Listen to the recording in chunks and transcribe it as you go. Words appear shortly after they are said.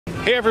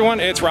Hey everyone,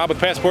 it's Rob with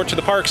Passport to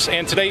the Parks,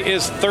 and today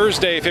is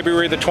Thursday,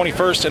 February the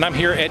 21st, and I'm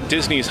here at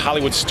Disney's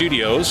Hollywood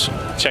Studios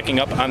checking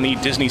up on the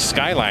Disney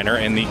Skyliner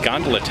and the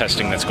gondola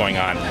testing that's going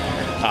on.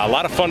 A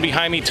lot of fun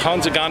behind me,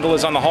 tons of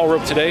gondolas on the haul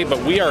rope today, but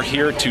we are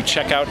here to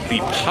check out the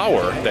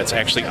power that's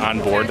actually on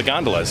board the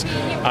gondolas.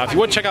 If you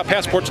would, check out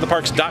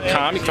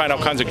PassportToTheParks.com. You can find all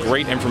kinds of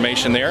great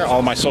information there.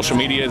 All my social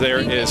media there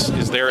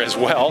is there as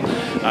well.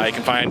 You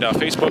can find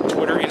Facebook,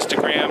 Twitter,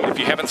 Instagram. If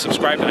you haven't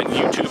subscribed on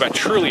YouTube, I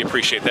truly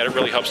appreciate that. It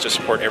really helps to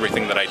support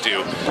everything that I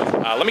do.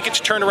 Let me get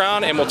you turned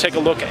around and we'll take a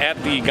look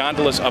at the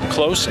gondolas up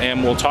close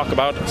and we'll talk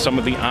about some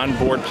of the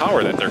onboard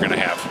power that they're going to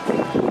have.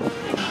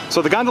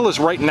 So the gondolas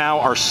right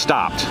now are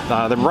stopped.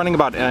 They're running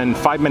about in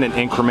 5-minute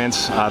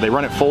increments. They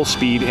run at full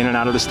speed in and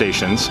out of the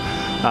stations.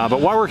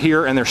 But while we're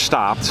here and they're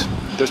stopped,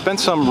 there's been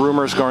some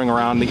rumors going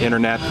around the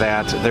internet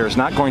that there's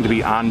not going to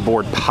be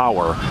onboard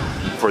power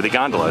for the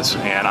gondolas,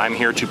 and I'm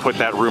here to put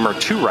that rumor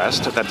to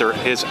rest, that there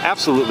is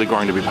absolutely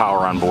going to be power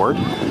on board.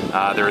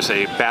 There is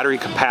a battery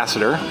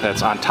capacitor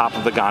that's on top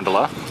of the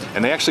gondola,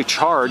 and they actually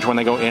charge when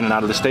they go in and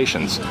out of the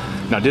stations.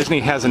 Now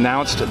Disney has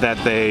announced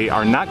that they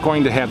are not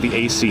going to have the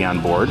AC on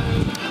board,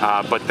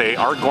 but they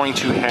are going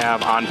to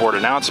have onboard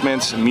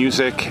announcements,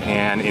 music,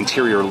 and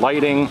interior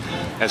lighting,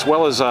 as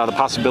well as the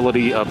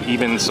possibility of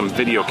even some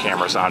video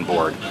cameras on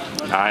board.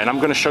 And I'm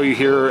going to show you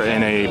here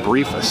in a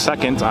brief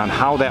second on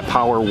how that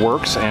power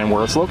works and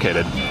where it's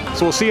located.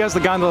 So we'll see as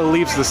the gondola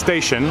leaves the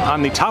station.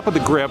 On the top of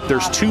the grip,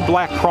 there's 2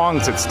 black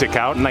prongs that stick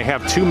out, and they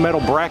have 2 metal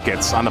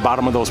brackets on the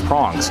bottom of those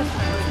prongs.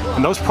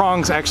 And those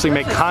prongs actually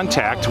make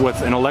contact with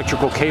an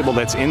electrical cable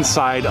that's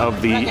inside of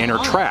the inner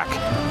track.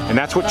 And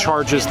that's what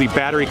charges the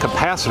battery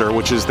capacitor,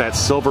 which is that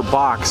silver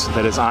box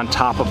that is on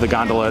top of the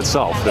gondola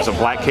itself. There's a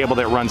black cable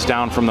that runs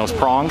down from those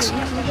prongs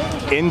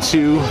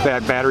into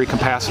that battery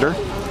capacitor,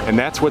 and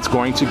that's what's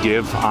going to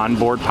give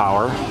onboard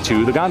power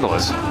to the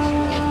gondolas.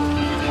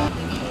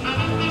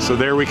 So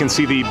there we can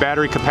see the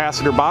battery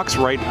capacitor box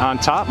right on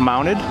top,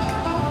 mounted.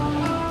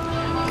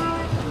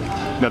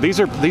 Now these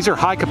are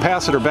high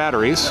capacitor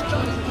batteries,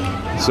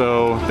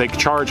 so they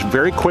charge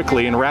very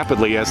quickly and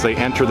rapidly as they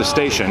enter the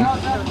station.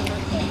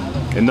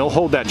 And they'll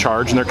hold that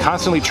charge, and they're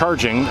constantly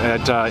charging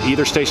at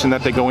either station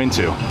that they go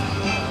into.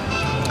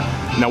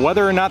 Now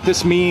whether or not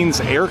this means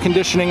air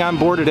conditioning on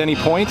board at any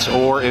point,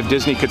 or if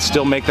Disney could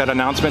still make that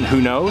announcement, who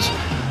knows.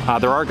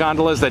 There are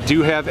gondolas that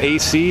do have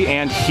AC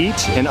and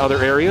heat in other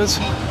areas,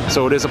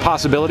 so it is a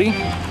possibility.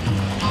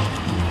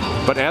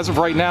 But as of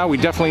right now, we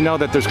definitely know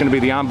that there's going to be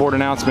the onboard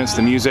announcements,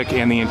 the music,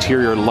 and the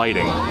interior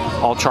lighting,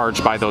 all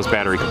charged by those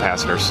battery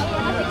capacitors.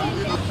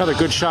 Another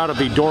good shot of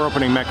the door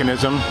opening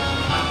mechanism.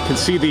 You can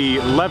see the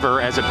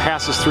lever as it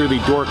passes through the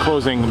door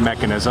closing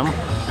mechanism.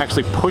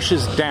 Actually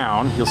pushes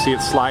down, you'll see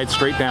it slide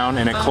straight down,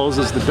 and it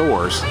closes the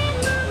doors.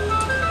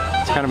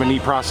 It's kind of a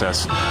neat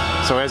process.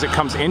 So as it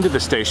comes into the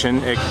station,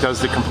 it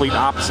does the complete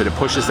opposite. It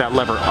pushes that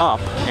lever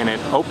up and it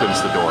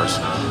opens the doors.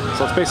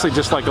 So it's basically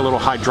just like a little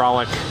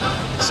hydraulic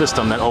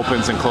system that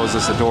opens and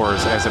closes the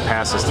doors as it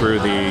passes through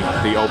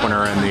the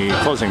opener and the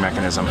closing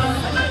mechanism.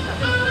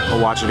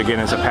 We'll watch it again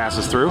as it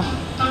passes through.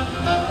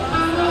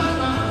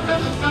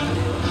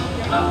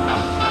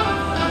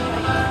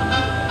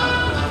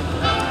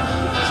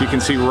 So you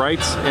can see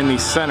right in the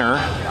center,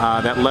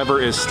 that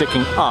lever is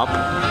sticking up,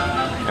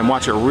 and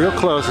watch it real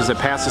close as it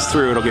passes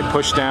through. It'll get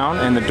pushed down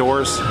and the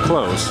doors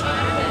close.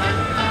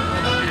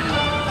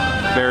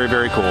 Very,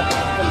 very cool.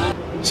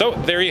 So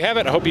there you have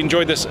it. I hope you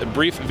enjoyed this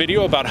brief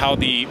video about how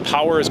the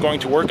power is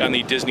going to work on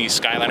the Disney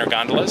Skyliner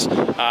gondolas.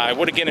 I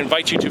would again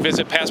invite you to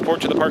visit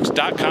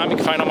PassportToTheParks.com. You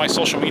can find all my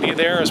social media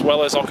there, as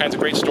well as all kinds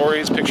of great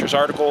stories, pictures,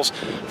 articles.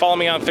 Follow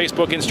me on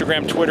Facebook,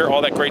 Instagram, Twitter,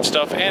 all that great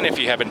stuff. And if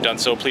you haven't done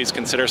so, please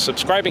consider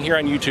subscribing here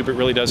on YouTube. It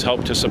really does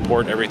help to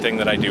support everything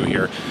that I do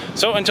here.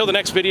 So until the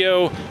next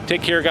video,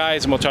 take care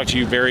guys, and we'll talk to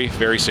you very,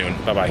 very soon.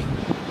 Bye-bye.